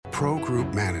Pro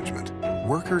Group Management.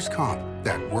 Workers' comp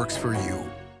that works for you.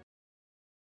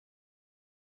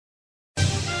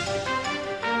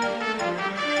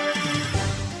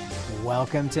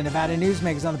 Welcome to Nevada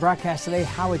Newsmakers. On the broadcast today,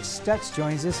 Howard Stutz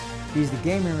joins us. He's the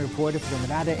gaming reporter for the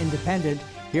Nevada Independent,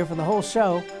 here for the whole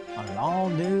show on an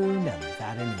all-new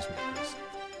Nevada Newsmakers.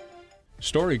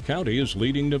 Story County is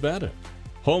leading Nevada.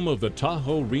 Home of the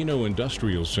Tahoe Reno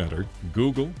Industrial Center,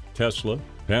 Google, Tesla,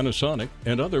 Panasonic,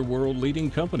 and other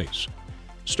world-leading companies.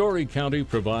 Story County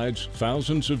provides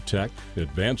thousands of tech,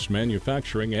 advanced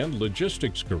manufacturing, and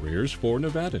logistics careers for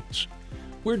Nevadans.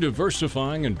 We're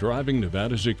diversifying and driving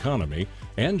Nevada's economy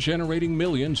and generating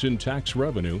millions in tax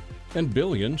revenue and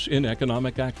billions in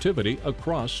economic activity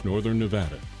across northern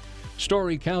Nevada.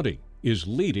 Story County is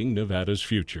leading Nevada's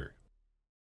future.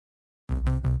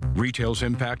 Retail's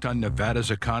impact on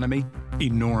Nevada's economy?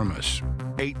 Enormous.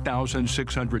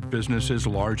 8,600 businesses,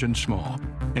 large and small,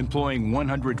 employing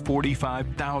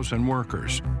 145,000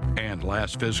 workers. And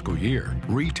last fiscal year,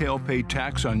 retail paid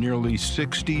tax on nearly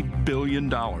 $60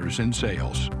 billion in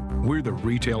sales. We're the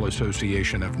Retail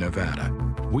Association of Nevada.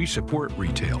 We support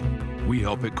retail, we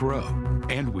help it grow,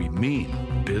 and we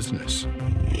mean business.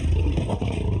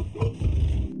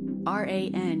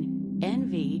 RANNV.org.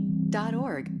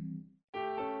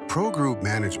 Pro Group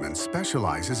Management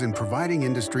specializes in providing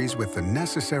industries with the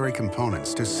necessary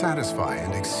components to satisfy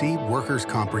and exceed workers'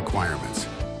 comp requirements.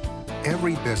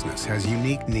 Every business has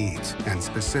unique needs and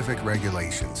specific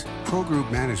regulations. Pro Group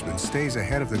Management stays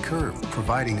ahead of the curve,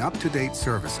 providing up-to-date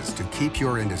services to keep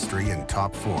your industry in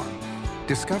top form.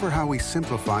 Discover how we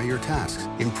simplify your tasks,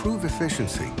 improve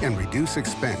efficiency, and reduce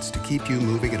expense to keep you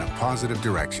moving in a positive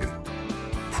direction.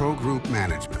 Pro Group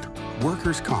Management.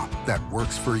 Workers' comp that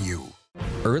works for you.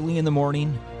 Early in the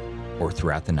morning or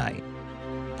throughout the night,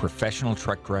 professional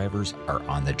truck drivers are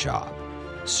on the job,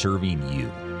 serving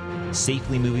you,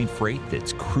 safely moving freight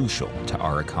that's crucial to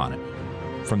our economy.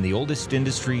 From the oldest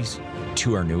industries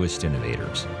to our newest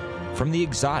innovators, from the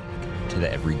exotic to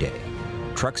the everyday,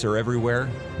 trucks are everywhere,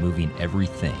 moving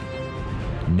everything.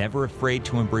 Never afraid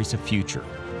to embrace a future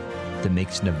that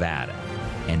makes Nevada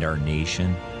and our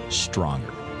nation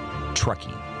stronger.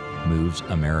 Trucking moves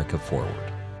America forward.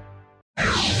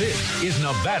 This is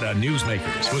Nevada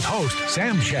Newsmakers with host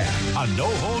Sam Shad, a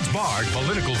no-holds-barred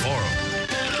political forum.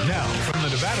 Now, from the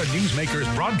Nevada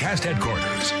Newsmakers broadcast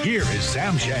headquarters, here is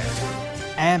Sam Shad.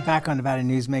 And back on Nevada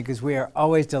Newsmakers, we are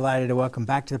always delighted to welcome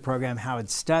back to the program Howard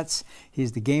Stutz.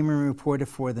 He's the gaming reporter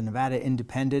for the Nevada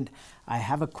Independent. I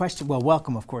have a question. Well,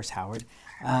 welcome, of course, Howard.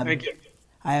 Thank you.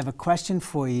 I have a question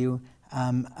for you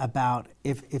about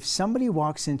if somebody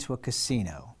walks into a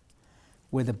casino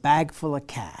with a bag full of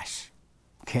cash,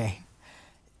 okay,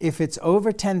 if it's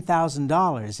over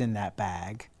 $10,000 in that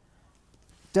bag,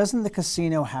 doesn't the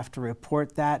casino have to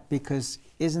report that? Because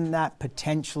isn't that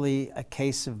potentially a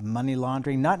case of money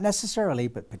laundering? Not necessarily,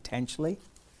 but potentially.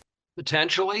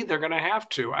 Potentially, they're going to have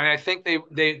to. I think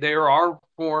there are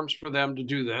forms for them to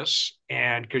do this.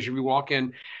 And because you walk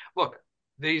in, look,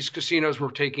 these casinos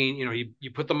were taking,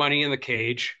 you put the money in the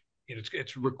cage.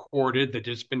 It's recorded that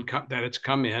it's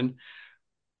come in.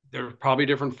 There are probably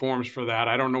different forms for that.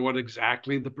 I don't know what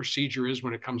exactly the procedure is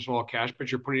when it comes to all cash, but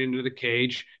you're putting it into the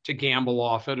cage to gamble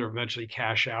off it or eventually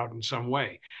cash out in some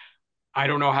way. I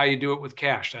don't know how you do it with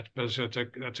cash. That's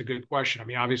a good question. I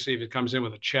mean, obviously, if it comes in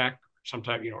with a check, some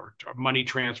type, or a money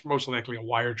transfer, most likely a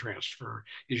wire transfer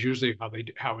is usually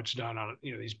how it's done on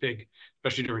these big,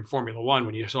 especially during Formula One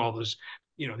when you saw those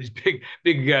these big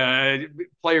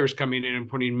players coming in and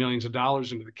putting millions of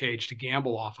dollars into the cage to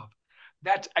gamble off of.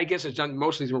 I guess it's done.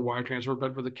 Most of these are wire transfer,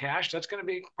 but for the cash, that's going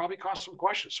to probably cause some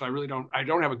questions. So I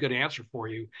don't have a good answer for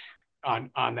you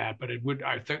on that, but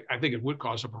I think it would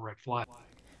cause up a red flag.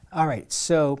 All right.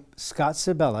 So Scott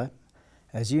Sabella,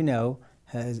 as you know,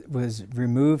 was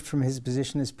removed from his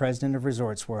position as president of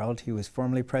Resorts World. He was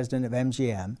formerly president of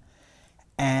MGM,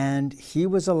 and he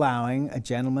was allowing a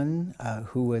gentleman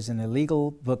who was an illegal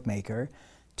bookmaker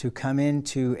to come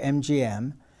into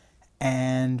MGM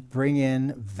and bring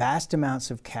in vast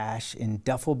amounts of cash in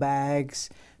duffel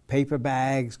bags, paper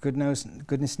bags,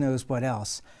 goodness knows what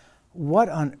else. What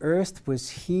on earth was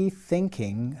he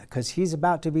thinking? Because he's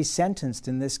about to be sentenced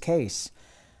in this case.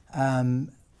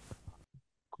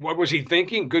 What was he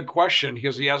thinking? Good question,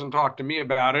 because he hasn't talked to me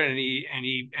about it, and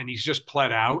he's just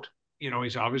pled out.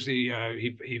 He's obviously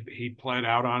he pled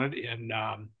out on it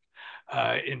down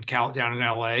in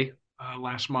LA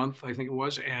last month, I think it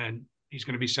was, and he's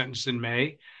going to be sentenced in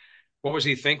May. What was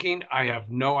he thinking? I have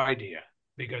no idea,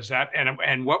 because who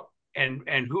knew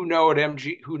at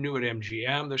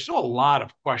MGM? There's still a lot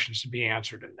of questions to be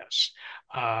answered in this.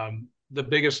 The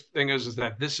biggest thing is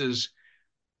that this is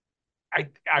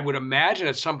I would imagine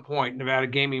at some point Nevada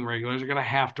gaming regulators are going to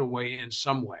have to weigh in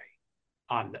some way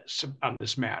on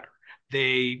this matter.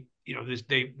 They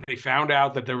they found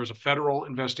out that there was a federal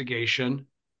investigation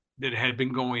that had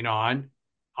been going on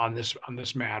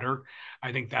this matter.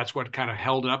 I think that's what kind of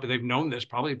held it up. They've known this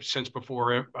probably since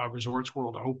before Resorts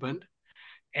World opened,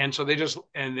 and so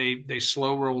they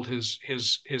slow rolled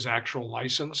his actual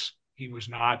license. He was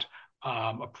not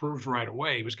approved right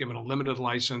away. He was given a limited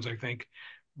license, I think,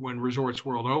 when Resorts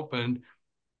World opened,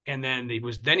 and then he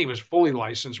was fully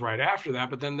licensed right after that.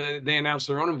 But then they announced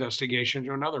their own investigation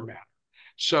to another matter,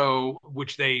 so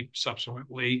which they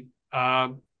subsequently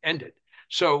ended.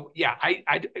 So yeah,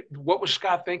 what was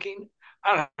Scott thinking?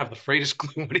 I don't have the faintest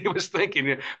clue what he was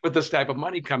thinking with this type of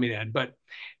money coming in.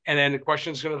 And then the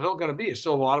question is still going to be, it's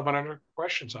still a lot of unanswered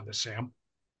questions on this, Sam.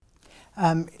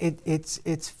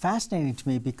 It's fascinating to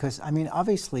me because, I mean,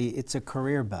 obviously it's a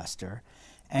career buster,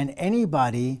 and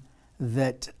anybody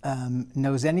that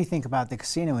knows anything about the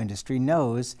casino industry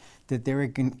knows that there are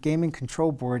gaming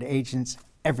control board agents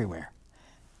everywhere,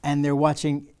 and they're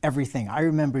watching everything. I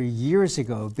remember years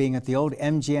ago being at the old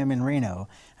MGM in Reno,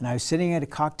 and I was sitting at a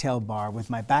cocktail bar with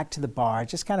my back to the bar,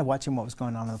 just kind of watching what was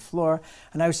going on the floor,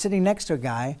 and I was sitting next to a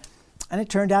guy, and it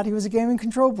turned out he was a gaming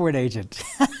control board agent.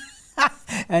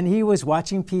 And he was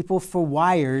watching people for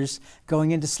wires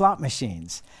going into slot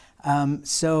machines.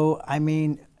 So, I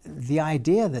mean, the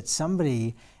idea that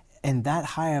somebody in that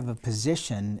high of a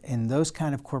position in those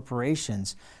kind of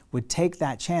corporations would take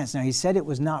that chance. Now, he said it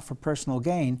was not for personal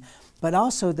gain, but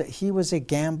also that he was a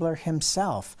gambler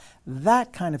himself.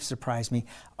 That kind of surprised me.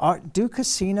 Do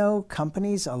casino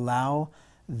companies allow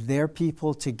their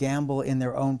people to gamble in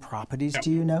their own properties?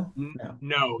 Do you know?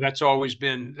 No, that's always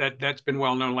been that's been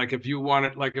well known. Like if you want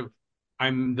it, like if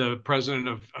I'm the president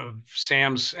of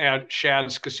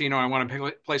Shad's casino, I want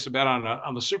to place a bet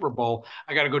on the Super Bowl,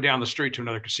 I got to go down the street to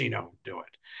another casino and do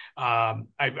it.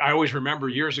 I always remember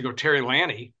years ago Terry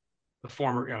Lanny, the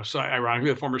former,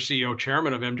 ironically the former CEO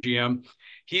chairman of MGM,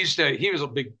 he was a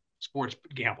big sports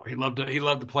gambler. He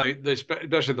loved to play,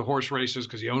 especially the horse races,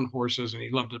 because he owned horses and he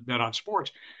loved to bet on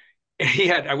sports.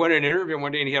 And I went in an interview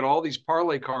one day and he had all these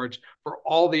parlay cards for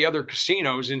all the other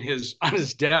casinos on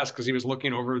his desk because he was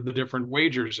looking over the different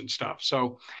wagers and stuff.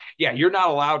 So yeah, you're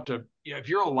not allowed to, if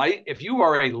you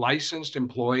are a licensed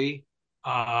employee,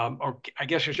 or I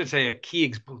guess I should say a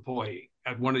key employee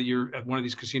at one of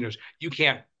these casinos, you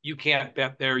can't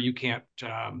bet there, you can't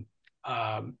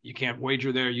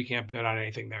wager there, you can't bet on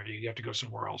anything there. You have to go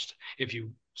somewhere else if you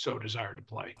so desire to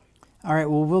play. All right,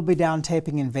 well, we'll be down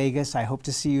taping in Vegas. I hope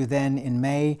to see you then in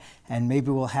May, and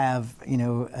maybe we'll have,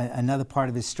 another part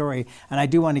of this story. And I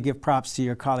do want to give props to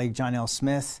your colleague, John L.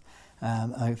 Smith,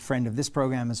 a friend of this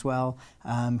program as well,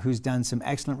 who's done some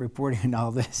excellent reporting on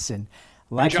all this, and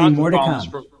likely more to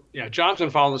come. John's been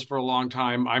following this for a long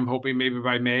time. I'm hoping maybe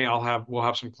by May we'll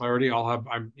have some clarity. I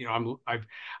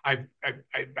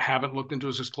haven't looked into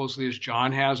this as closely as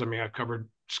John has. I mean, I've covered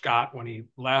Scott when he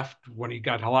left, when he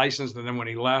got licensed, and then when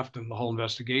he left, and the whole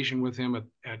investigation with him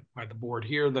by the board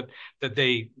here that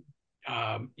they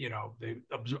I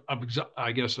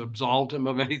guess absolved him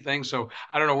of anything. So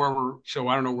I don't know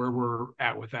where we're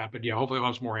at with that. But yeah, hopefully we'll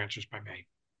have some more answers by May.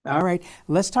 All right,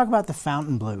 let's talk about the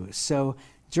Fontainebleau. So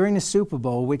during the Super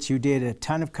Bowl, which you did a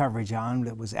ton of coverage on,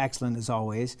 that was excellent as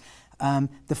always,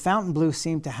 the Fontainebleau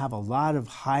seemed to have a lot of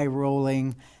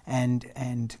high-rolling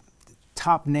and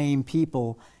top-name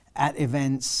people at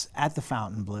events at the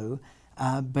Fontainebleau.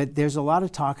 But there's a lot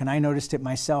of talk, and I noticed it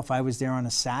myself. I was there on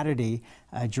a Saturday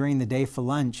during the day for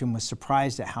lunch and was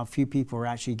surprised at how few people were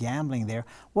actually gambling there.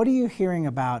 What are you hearing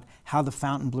about how the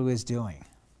Fontainebleau is doing?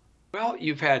 Well,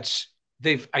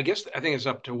 I think it's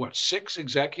up to 6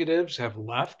 executives have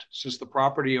left since the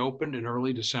property opened in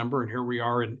early December, and here we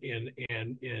are at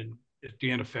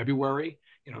the end of February.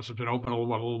 So it's been open a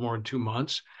little more than 2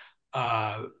 months.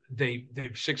 They've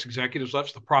 6 executives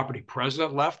left. The property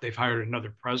president left. They've hired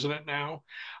another president now.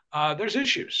 There's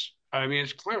issues. I mean,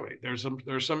 it's clearly there's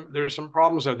some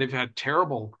problems there. They've had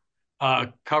terrible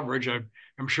coverage.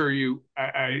 I'm sure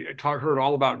heard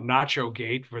all about Nacho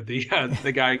Gate, where the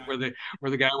guy where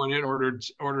the guy went in,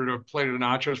 ordered a plate of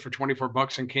nachos for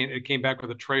 $24 and came back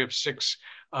with a tray of 6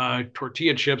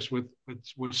 tortilla chips with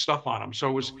stuff on them.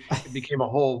 So it became a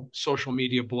whole social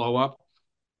media blow up.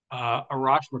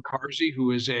 Arash McCarthy,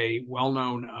 who is a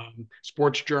well-known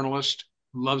sports journalist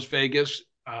who loves Vegas.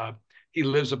 He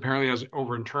lives apparently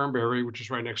over in Turnberry, which is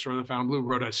right next door to the Fontainebleau,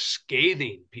 wrote a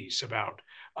scathing piece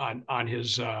on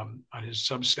his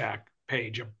Substack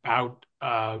page about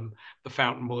the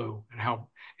Fontainebleau and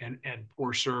and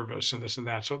poor service and this and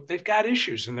that. So they've got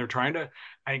issues, and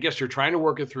I guess they're trying to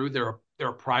work it through. They're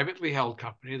a privately held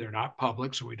company. They're not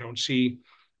public, so we don't see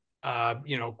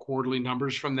quarterly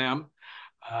numbers from them.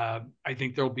 I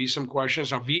think there'll be some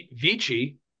questions. Now,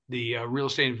 Vici, the real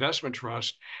estate investment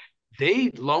trust, they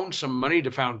loaned some money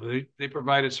to Fountain. They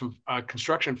provided some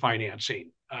construction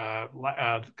financing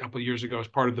a couple of years ago as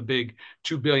part of the big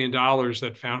 $2 billion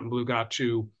that Fontainebleau got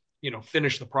to,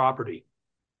 finish the property.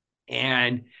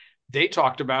 And they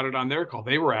talked about it on their call.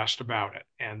 They were asked about it,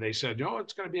 and they said, "No,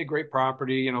 it's going to be a great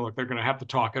property. Look, they're going to have to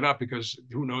talk it up because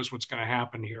who knows what's going to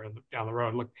happen here down the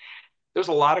road." Look, there's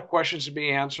a lot of questions to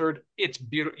be answered. It's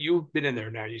beautiful. You've been in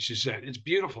there now. You just said it's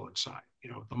beautiful inside.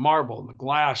 The marble and the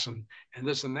glass and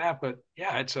this and that. But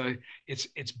yeah,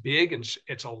 it's big and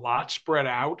it's a lot spread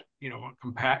out.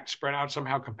 Spread out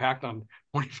somehow, compact on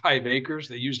 25 acres.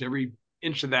 They used every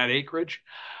inch of that acreage.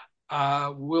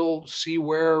 We'll see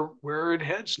where it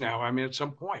heads now. I mean, at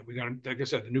some point, like I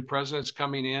said, the new president's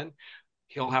coming in.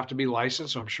 He'll have to be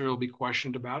licensed, so I'm sure he'll be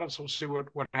questioned about it. So we'll see what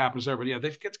happens there. But yeah,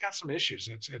 it's got some issues.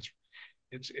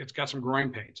 It's got some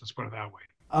growing pains. Let's put it that way.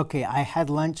 Okay, I had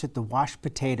lunch at the Washed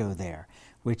Potato there,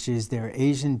 which is their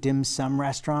Asian dim sum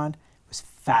restaurant. It was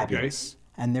fabulous. Okay.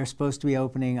 And they're supposed to be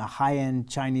opening a high-end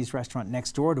Chinese restaurant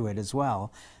next door to it as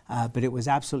well. But it was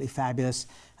absolutely fabulous.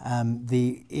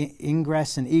 The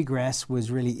ingress and egress was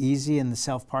really easy in the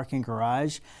self-parking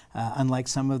garage, unlike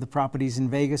some of the properties in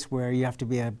Vegas where you have to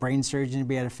be a brain surgeon to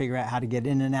be able to figure out how to get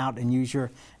in and out and use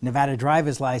your Nevada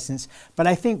driver's license. But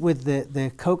I think with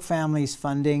the Koch family's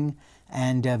funding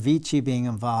and Vici being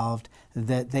involved,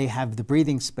 that they have the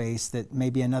breathing space that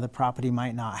maybe another property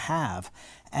might not have.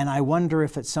 And I wonder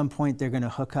if at some point they're going to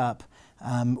hook up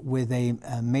with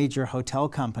a major hotel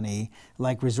company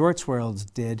like Resorts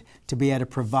World did to be able to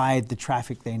provide the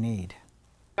traffic they need.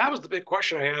 That was the big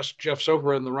question I asked Jeff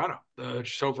Sofer in the run-up.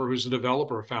 Sofer, who's the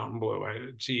developer of Fontainebleau,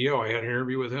 CEO, I had an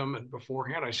interview with him, and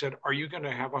beforehand I said, "Are you going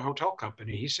to have a hotel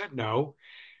company?" He said, "No.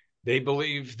 They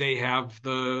believe they have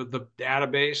the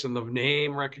database and the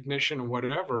name recognition and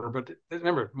whatever." But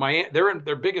remember,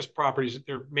 their biggest properties,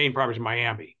 their main properties in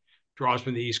Miami, draws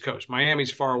from the East Coast.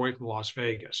 Miami's far away from Las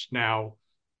Vegas. Now,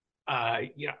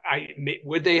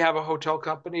 would they have a hotel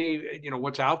company?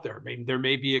 What's out there? Maybe there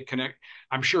may be a connect.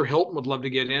 I'm sure Hilton would love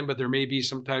to get in, but there may be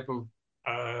some type of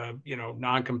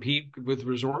non-compete with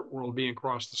Resort World being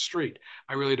across the street.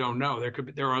 I really don't know.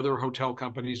 There are other hotel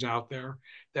companies out there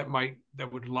that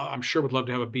I'm sure would love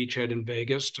to have a beachhead in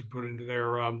Vegas to put into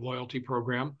their loyalty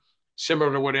program,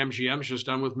 similar to what MGM's just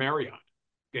done with Marriott,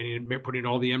 putting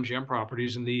all the MGM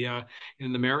properties in the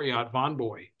Marriott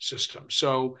Bonvoy system.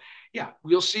 So yeah,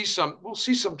 we'll see some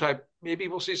type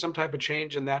of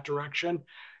change in that direction.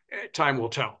 Time will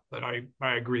tell. But I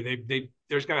agree.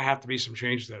 There's going to have to be some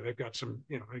change there. They've got some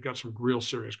real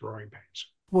serious growing pains.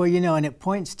 Well, and it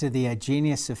points to the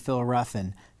genius of Phil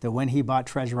Ruffin, that when he bought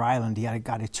Treasure Island, he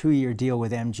got a 2-year deal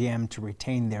with MGM to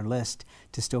retain their list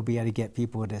to still be able to get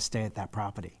people to stay at that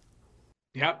property.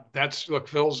 Yeah,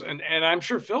 Phil's, and I'm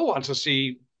sure Phil wants to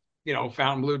see,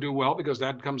 Fontainebleau do well, because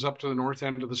that comes up to the north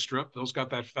end of the Strip. Phil's got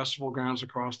that festival grounds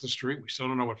across the street. We still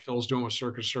don't know what Phil's doing with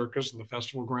Circus and the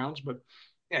festival grounds, but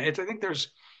yeah, I think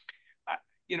there's,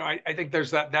 I think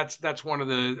there's that's one of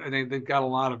the, I think they've got a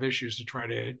lot of issues to try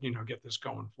to, get this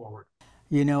going forward.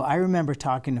 I remember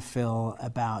talking to Phil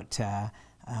about the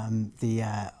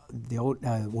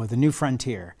New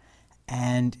Frontier,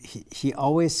 and he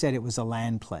always said it was a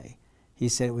land play. He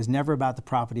said it was never about the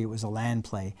property, it was a land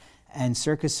play. And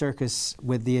Circus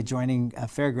with the adjoining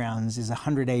fairgrounds is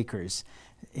 100 acres.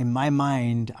 In my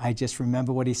mind, I just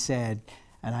remember what he said,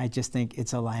 and I just think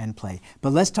it's a land play.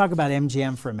 But let's talk about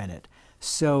MGM for a minute.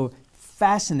 So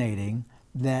fascinating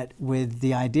that with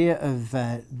the idea of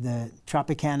the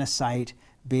Tropicana site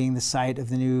being the site of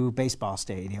the new baseball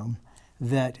stadium,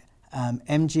 that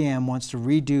MGM wants to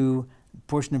redo a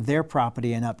portion of their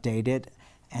property and update it.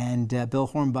 And Bill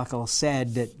Hornbuckle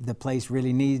said that the place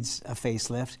really needs a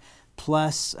facelift.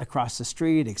 Plus, across the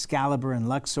street, Excalibur and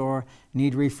Luxor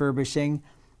need refurbishing.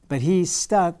 But he's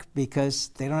stuck because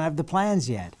they don't have the plans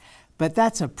yet. But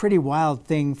that's a pretty wild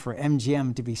thing for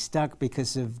MGM to be stuck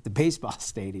because of the baseball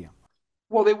stadium.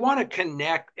 Well, they want to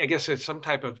connect. I guess it's some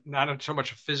type of, not so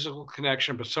much a physical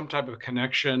connection, but some type of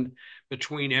connection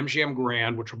between MGM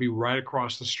Grand, which will be right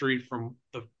across the street from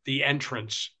the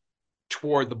entrance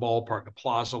toward the ballpark, the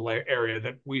plaza area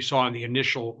that we saw in the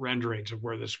initial renderings of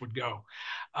where this would go.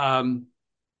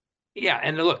 Yeah,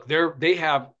 and look, they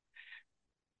have,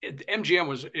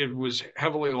 MGM was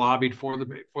heavily lobbied for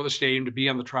the stadium to be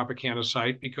on the Tropicana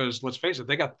site because, let's face it,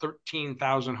 they got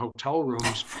 13,000 hotel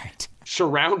rooms right,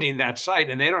 surrounding that site,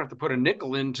 and they don't have to put a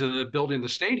nickel into building the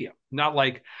stadium. Not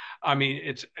like, I mean,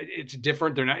 it's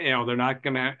different. They're not, they're not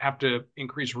going to have to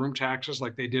increase room taxes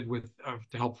like they did with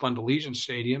to help fund Allegiant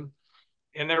Stadium,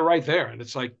 and they're right there. And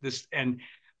it's like this. And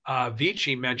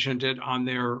Vici mentioned it on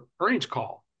their earnings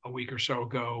call a week or so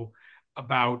ago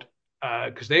about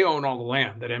because they own all the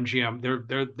land that MGM,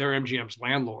 they're MGM's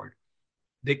landlord.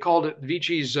 They called it,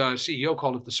 Vici's CEO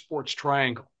called it the sports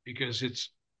triangle because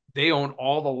they own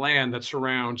all the land that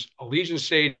surrounds Allegiant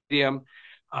Stadium,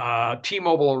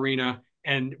 T-Mobile Arena,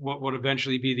 and what would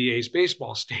eventually be the A's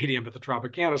baseball stadium at the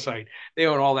Tropicana site. They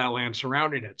own all that land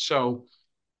surrounding it. So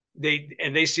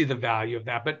they see the value of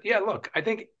that. But yeah, look, I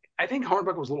think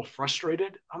Hornbuckle was a little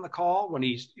frustrated on the call when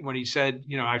he said,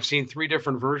 I've seen 3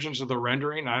 different versions of the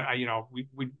rendering.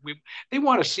 They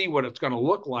want to see what it's going to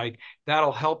look like.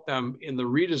 That'll help them in the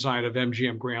redesign of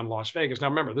MGM Grand Las Vegas. Now,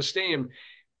 remember, the stadium,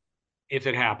 if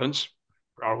it happens,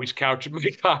 always couch my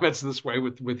comments this way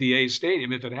with the A's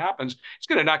stadium. If it happens, it's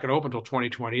going to not going to open until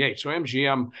 2028. So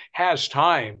MGM has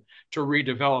time to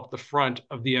redevelop the front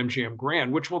of the MGM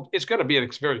Grand, it's going to be a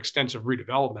very extensive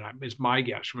redevelopment, is my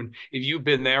guess. If you've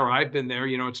been there, I've been there.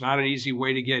 It's not an easy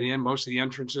way to get in. Most of the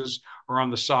entrances are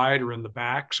on the side or in the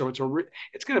back, so it's going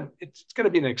to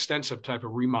be an extensive type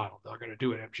of remodel they're going to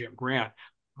do at MGM Grand.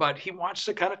 But he wants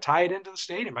to kind of tie it into the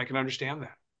stadium. I can understand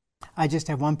that. I just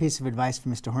have one piece of advice for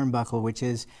Mr. Hornbuckle, which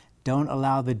is don't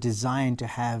allow the design to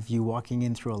have you walking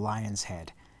in through a lion's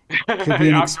head. Could be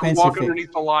an expensive walk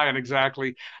underneath the lion,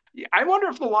 exactly. I wonder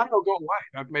if the lion will go away.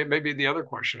 That may be the other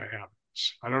question I have.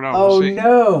 I don't know. Oh,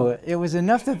 no. It was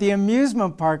enough that the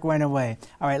amusement park went away.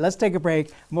 All right, let's take a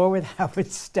break. More with Howard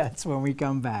Stutz when we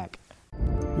come back.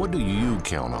 What do you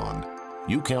count on?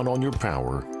 You count on your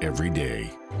power every day.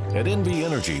 At NV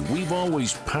Energy, we've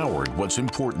always powered what's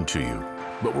important to you.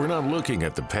 But we're not looking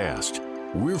at the past.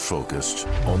 We're focused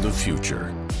on the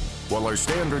future. While our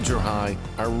standards are high,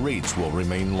 our rates will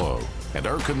remain low. And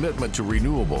our commitment to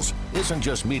renewables isn't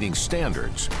just meeting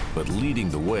standards, but leading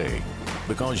the way.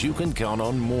 Because you can count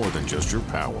on more than just your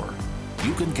power.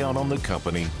 You can count on the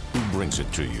company who brings it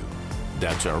to you.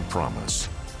 That's our promise.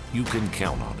 You can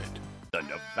count on it. The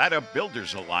Nevada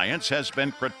Builders Alliance has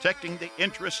been protecting the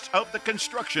interests of the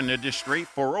construction industry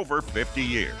for over 50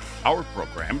 years. Our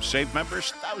programs save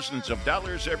members thousands of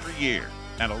dollars every year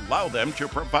and allow them to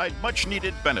provide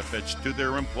much-needed benefits to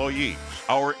their employees.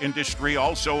 Our industry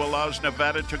also allows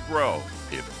Nevada to grow.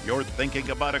 If you're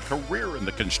thinking about a career in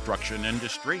the construction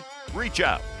industry, reach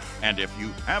out. And if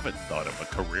you haven't thought of a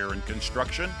career in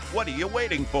construction, what are you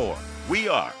waiting for? We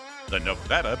are the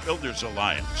Nevada Builders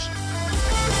Alliance.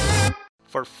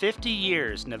 For 50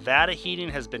 years, Nevada Heating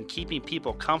has been keeping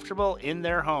people comfortable in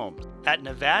their homes. At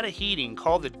Nevada Heating,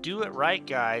 call the Do It Right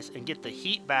guys and get the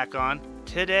heat back on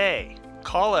today.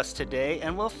 Call us today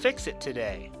and we'll fix it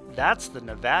today. That's the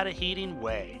Nevada Heating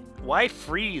way. Why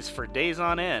freeze for days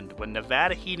on end when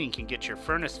Nevada Heating can get your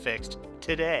furnace fixed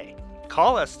today?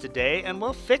 Call us today and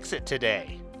we'll fix it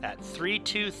today at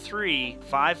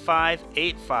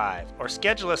 323-5585 or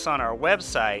schedule us on our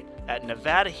website at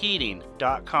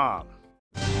nevadaheating.com.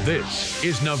 This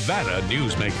is Nevada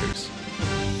Newsmakers.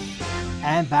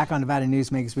 And back on Nevada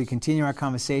Newsmakers, we continue our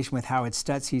conversation with Howard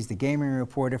Stutz. He's the gaming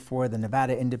reporter for the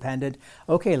Nevada Independent.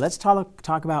 Okay, let's talk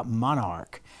about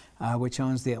Monarch, which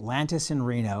owns the Atlantis in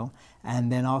Reno,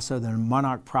 and then also the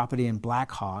Monarch property in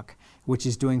Black Hawk, which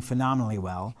is doing phenomenally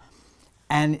well.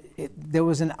 And there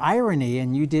was an irony,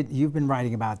 and you've been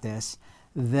writing about this,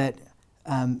 that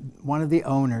one of the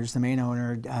owners, the main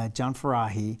owner, John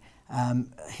Farahi,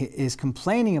 is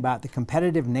complaining about the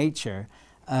competitive nature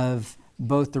of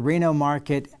both the Reno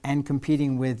market and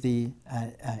competing with the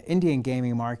Indian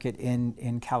gaming market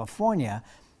in California.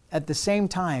 At the same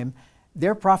time,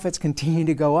 their profits continue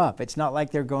to go up. It's not like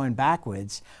they're going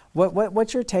backwards.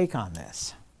 What's your take on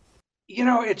this?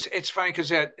 It's funny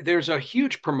because there's a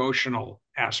huge promotional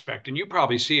aspect, and you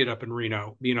probably see it up in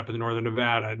Reno, being up in the northern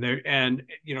Nevada, and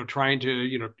trying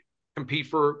to compete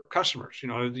for customers.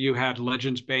 You had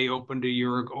Legends Bay opened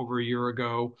over a year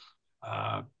ago.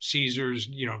 Caesars,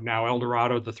 now El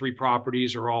Dorado, the 3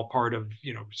 properties are all part of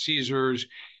Caesars,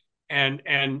 and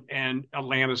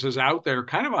Atlantis is out there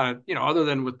kind of on other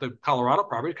than with the Colorado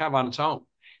property, kind of on its own.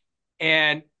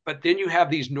 But then you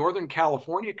have these Northern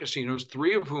California casinos,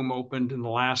 3 of whom opened in the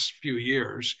last few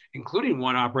years, including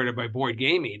one operated by Boyd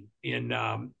Gaming in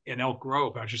Elk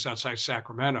Grove, just outside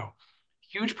Sacramento.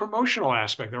 Huge promotional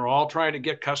aspect. They're all trying to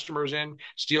get customers in,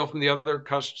 steal from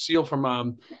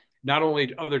not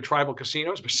only other tribal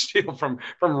casinos, but steal from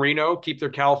Reno, keep their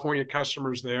California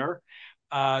customers there.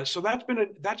 So that's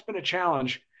been a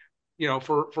challenge.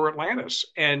 for Atlantis.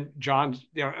 And John,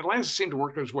 Atlantis seemed to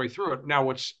work his way through it. Now,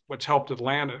 what's helped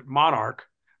Atlanta, Monarch,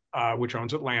 which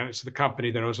owns Atlantis, the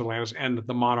company that owns Atlantis, and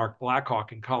the Monarch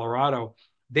Blackhawk in Colorado,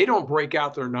 they don't break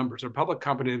out their numbers. They're a public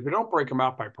company. They don't break them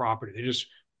out by property. They just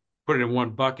put it in one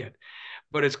bucket.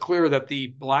 But it's clear that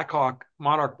the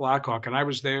Monarch Blackhawk, and I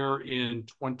was there in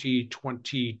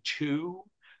 2022.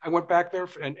 I went back there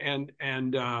and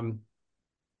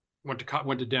went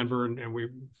to Denver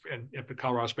and up to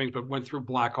Colorado Springs, but went through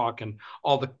Blackhawk and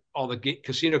all the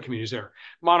casino communities there.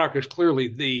 Monarch is clearly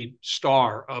the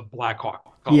star of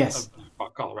Blackhawk, yes,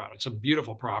 of Colorado. It's a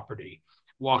beautiful property.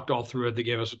 Walked all through it. They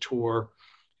gave us a tour,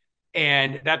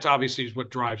 and that's obviously what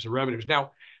drives the revenues.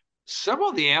 Now, several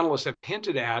of the analysts have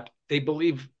hinted at they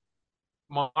believe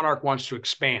Monarch wants to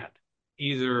expand,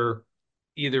 either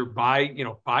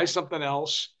buy something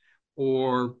else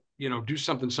or do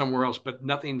something somewhere else, but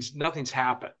nothing's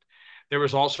happened. There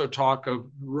was also talk of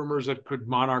rumors that could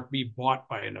Monarch be bought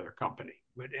by another company.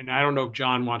 And I don't know if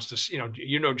John wants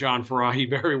to, John Fri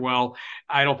very well.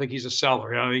 I don't think he's a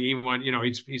seller. I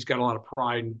think he's got a lot of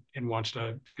pride and wants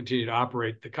to continue to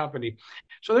operate the company.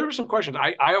 So there were some questions.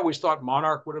 I always thought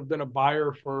Monarch would have been a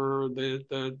buyer for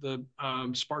the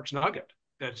Sparks Nugget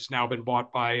that's now been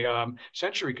bought by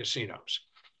Century Casinos.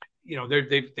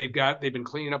 They've been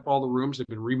cleaning up all the rooms. They've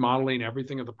been remodeling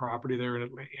everything of the property there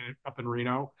up in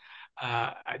Reno.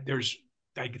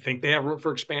 I think they have room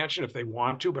for expansion if they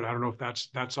want to, but I don't know if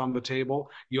that's on the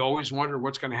table. You always wonder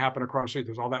what's going to happen across the street.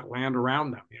 There's all that land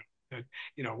around them.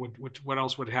 What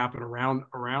else would happen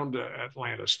around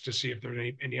Atlantis to see if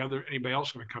there's anybody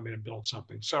else going to come in and build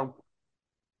something. So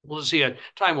we'll see.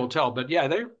 Time will tell. But yeah,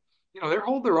 they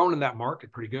hold their own in that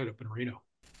market pretty good up in Reno.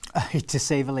 To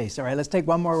say the least. All right, let's take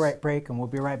one more break, and we'll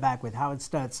be right back with Howard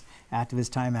Stutz after his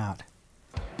timeout.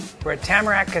 We're at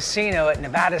Tamarack Casino at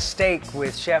Nevada Steak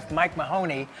with Chef Mike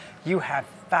Mahoney. You have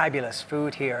fabulous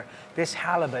food here. This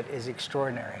halibut is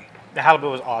extraordinary. The halibut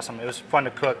was awesome. It was fun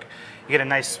to cook. You get a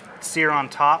nice sear on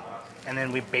top, and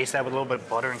then we base that with a little bit of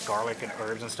butter and garlic and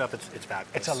herbs and stuff. It's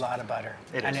fabulous. It's a lot of butter.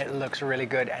 And it looks really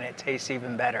good, and it tastes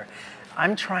even better.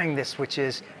 I'm trying this, which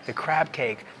is the crab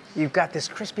cake. You've got this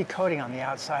crispy coating on the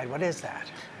outside. What is that?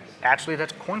 Actually,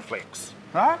 that's cornflakes.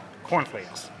 Huh?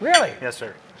 Cornflakes. Really? Yes,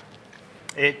 sir.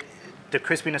 The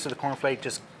crispiness of the cornflake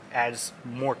just adds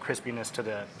more crispiness to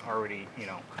the already,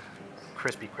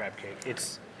 crispy crab cake.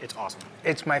 It's awesome.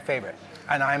 It's my favorite,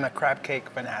 and I'm a crab cake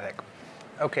fanatic.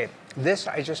 Okay, this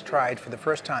I just tried for the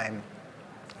first time.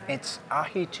 It's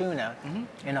ahi tuna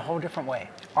in a whole different way.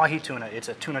 Ahi tuna, it's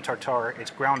a tuna tartare.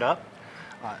 It's ground up.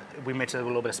 We mix it with a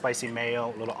little bit of spicy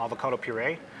mayo, a little avocado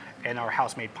puree, and our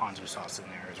house-made ponzu sauce in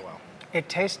there as well. It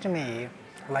tastes to me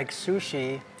like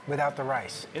sushi without the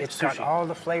rice. It's got all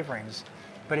the flavorings,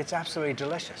 but it's absolutely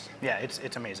delicious. Yeah,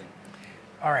 it's amazing.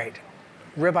 All right,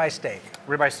 ribeye steak.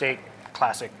 Ribeye steak,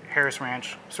 classic. Harris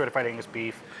Ranch, certified Angus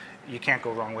beef. You can't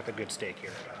go wrong with a good steak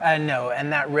here. No,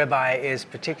 and that ribeye is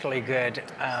particularly good.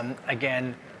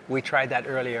 Again, we tried that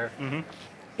earlier.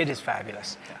 It is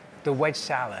fabulous. Yeah. The wedge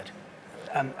salad.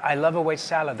 I love a wedge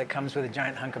salad that comes with a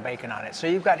giant hunk of bacon on it. So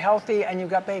you've got healthy and you've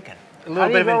got bacon. A little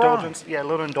bit of indulgence. Yeah, a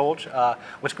little indulge.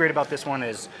 What's great about this one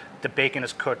is the bacon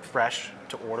is cooked fresh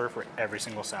to order for every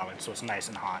single salad, so it's nice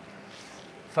and hot.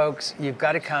 Folks, you've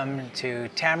got to come to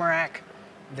Tamarack,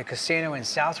 the casino in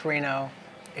South Reno.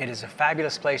 It is a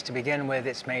fabulous place to begin with.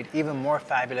 It's made even more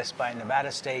fabulous by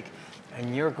Nevada Steak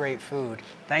and your great food.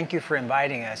 Thank you for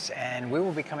inviting us, and we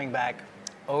will be coming back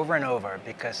over and over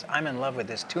because I'm in love with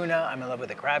this tuna. I'm in love with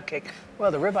the crab cake.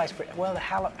 Well, the ribeye's pretty, well, the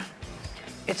halibut.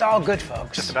 It's all good,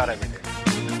 folks. Just about everything.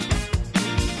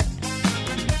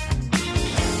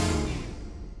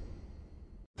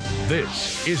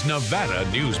 This is Nevada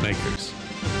Newsmakers.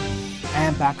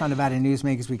 And back on Nevada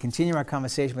Newsmakers, we continue our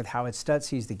conversation with Howard Stutz.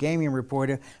 He's the gaming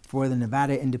reporter for the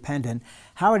Nevada Independent.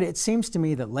 Howard, it seems to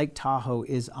me that Lake Tahoe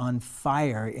is on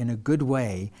fire in a good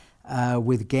way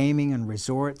with gaming and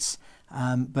resorts.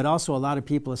 But also a lot of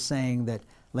people are saying that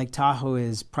Lake Tahoe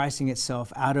is pricing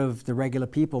itself out of the regular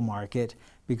people market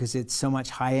because it's so much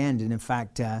high end. And in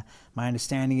fact, my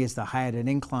understanding is the Hyatt at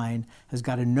Incline has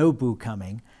got a Nobu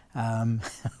coming,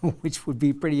 which would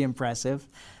be pretty impressive.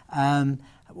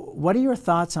 What are your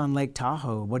thoughts on Lake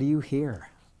Tahoe? What do you hear?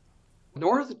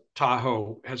 North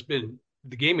Tahoe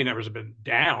the gaming numbers have been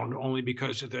down only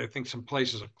because I think some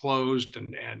places have closed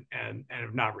and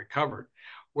have not recovered.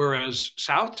 Whereas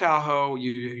South Tahoe,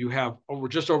 you have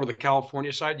just over the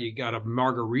California side, you got a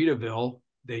Margaritaville.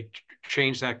 They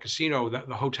changed that casino,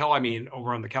 the hotel,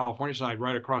 over on the California side,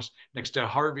 right across next to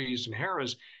Harvey's and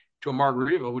Harrah's, to a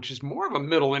Margaritaville, which is more of a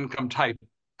middle income type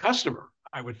customer.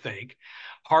 I would think.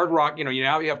 Hard Rock, now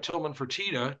you have Tillman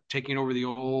Fertitta taking over the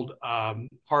old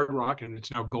Hard Rock, and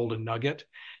it's now Golden Nugget.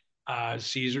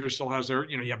 Caesar still has their,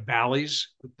 you have Bally's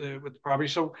with the property.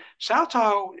 So South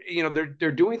Tahoe,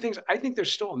 they're doing things. I think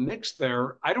there's still a mix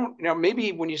there. I don't,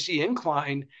 maybe when you see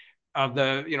Incline of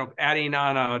the, adding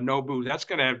on a Nobu, that's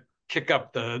going to kick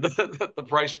up the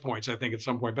price points, I think, at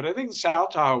some point. But I think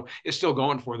South Tahoe is still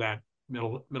going for that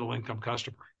middle income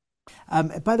customer.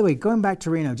 By the way, going back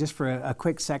to Reno just for a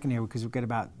quick second here, because we've got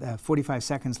about 45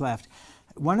 seconds left.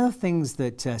 One of the things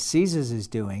that Caesars is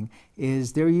doing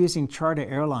is they're using charter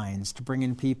airlines to bring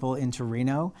in people into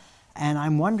Reno. And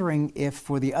I'm wondering if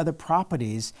for the other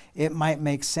properties, it might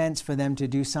make sense for them to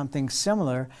do something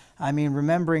similar. I mean,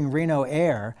 remembering Reno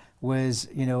Air was,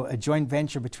 a joint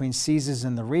venture between Caesars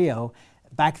and the Rio.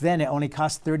 Back then, it only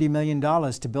cost $30 million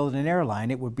to build an airline.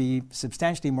 It would be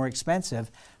substantially more expensive.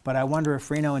 But I wonder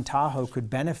if Reno and Tahoe could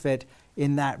benefit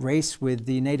in that race with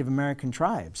the Native American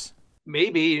tribes.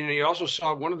 Maybe, you also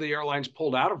saw one of the airlines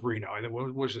pulled out of Reno.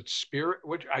 Was it Spirit?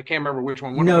 Which I can't remember which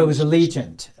one. No, it was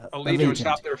Allegiant. Allegiant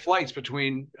stopped their flights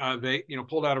between,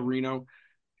 pulled out of Reno,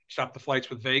 stopped the flights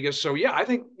with Vegas. So yeah, I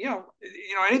think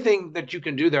anything that you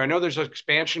can do there. I know there's an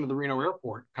expansion of the Reno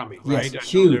airport coming. Yes, right?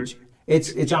 Huge.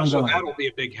 It's ongoing. So that'll be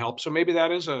a big help. So maybe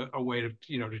that is a way to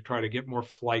to try to get more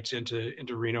flights into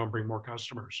Reno and bring more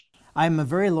customers. I'm a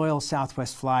very loyal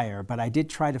Southwest flyer, but I did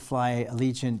try to fly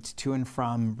Allegiant to and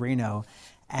from Reno.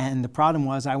 And the problem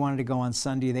was I wanted to go on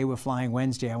Sunday. They were flying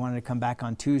Wednesday. I wanted to come back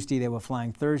on Tuesday. They were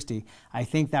flying Thursday. I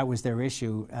think that was their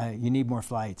issue. You need more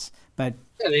flights. But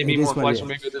they need more flights. So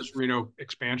maybe this Reno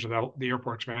expansion, the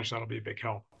airport expansion, that'll be a big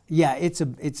help. Yeah, it's a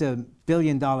 $1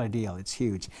 billion deal. It's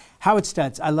huge. Howard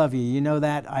Stutz, I love you. You know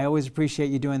that. I always appreciate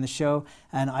you doing the show.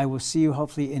 And I will see you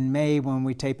hopefully in May when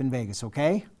we tape in Vegas,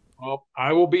 okay? Well,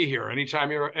 I will be here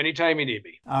anytime you need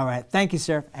me. All right. Thank you,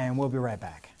 sir. And we'll be right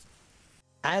back.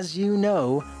 As you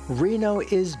know, Reno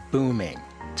is booming.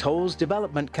 Toll's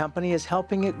development company is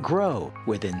helping it grow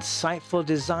with insightful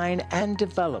design and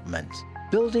development,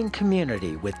 building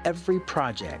community with every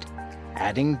project,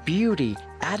 adding beauty,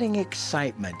 adding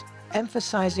excitement,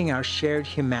 emphasizing our shared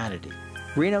humanity.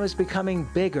 Reno is becoming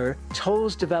bigger.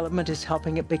 Toll's development is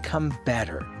helping it become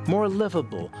better, more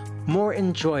livable, more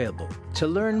enjoyable. To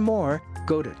learn more,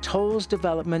 go to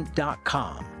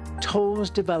tollsdevelopment.com.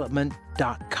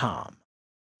 tollsdevelopment.com.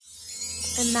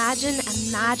 Imagine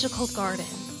a magical garden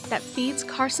that feeds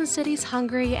Carson City's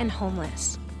hungry and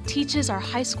homeless, teaches our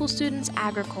high school students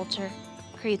agriculture,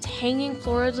 creates hanging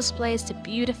floral displays to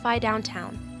beautify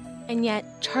downtown, and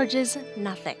yet charges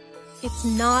nothing. It's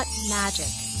not magic.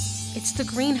 It's the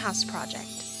Greenhouse Project.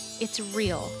 It's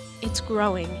real, it's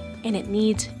growing, and it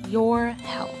needs your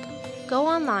help. Go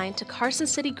online to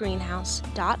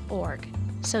carsоncitygreenhouse.org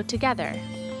so together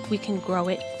we can grow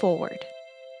it forward.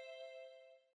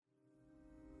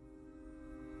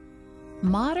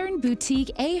 Modern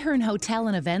boutique Ahern Hotel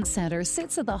and Event Center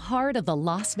sits at the heart of the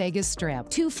Las Vegas Strip.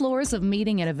 2 floors of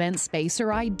meeting and event space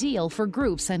are ideal for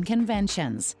groups and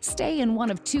conventions. Stay in one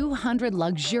of 200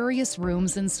 luxurious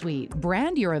rooms and suites.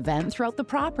 Brand your event throughout the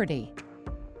property.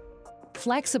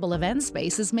 Flexible event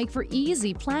spaces make for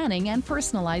easy planning and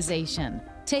personalization.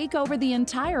 Take over the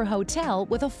entire hotel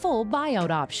with a full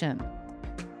buyout option.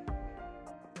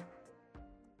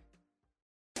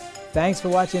 Thanks for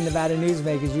watching Nevada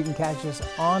Newsmakers. You can catch us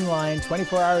online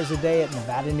 24 hours a day at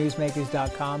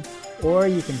nevadanewsmakers.com, or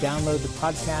you can download the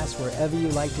podcast wherever you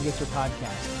like to get your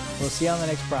podcast. We'll see you on the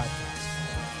next broadcast.